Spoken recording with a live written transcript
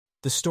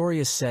The story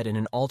is set in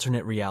an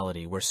alternate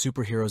reality where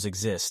superheroes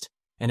exist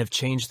and have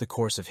changed the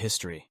course of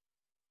history.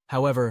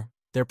 However,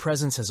 their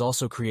presence has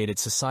also created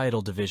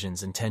societal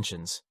divisions and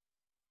tensions.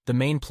 The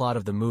main plot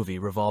of the movie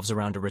revolves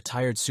around a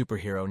retired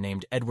superhero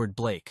named Edward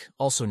Blake,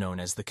 also known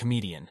as the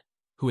Comedian,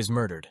 who is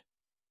murdered.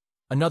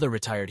 Another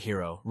retired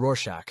hero,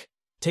 Rorschach,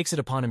 takes it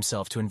upon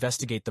himself to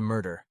investigate the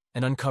murder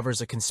and uncovers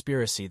a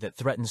conspiracy that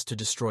threatens to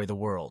destroy the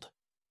world.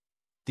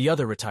 The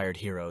other retired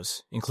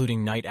heroes,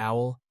 including Night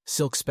Owl,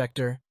 Silk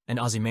Spectre, and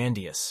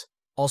Ozymandias,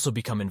 also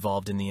become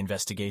involved in the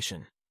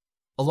investigation.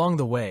 Along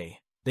the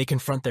way, they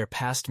confront their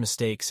past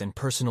mistakes and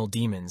personal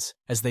demons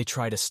as they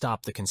try to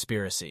stop the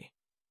conspiracy.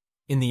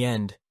 In the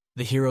end,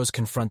 the heroes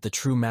confront the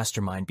true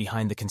mastermind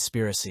behind the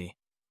conspiracy,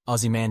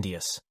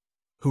 Ozymandias,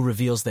 who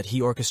reveals that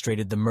he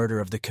orchestrated the murder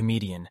of the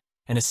comedian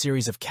and a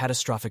series of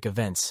catastrophic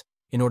events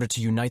in order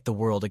to unite the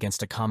world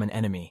against a common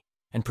enemy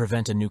and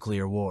prevent a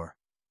nuclear war.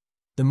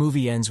 The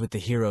movie ends with the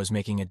heroes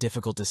making a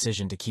difficult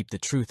decision to keep the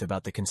truth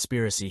about the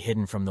conspiracy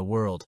hidden from the world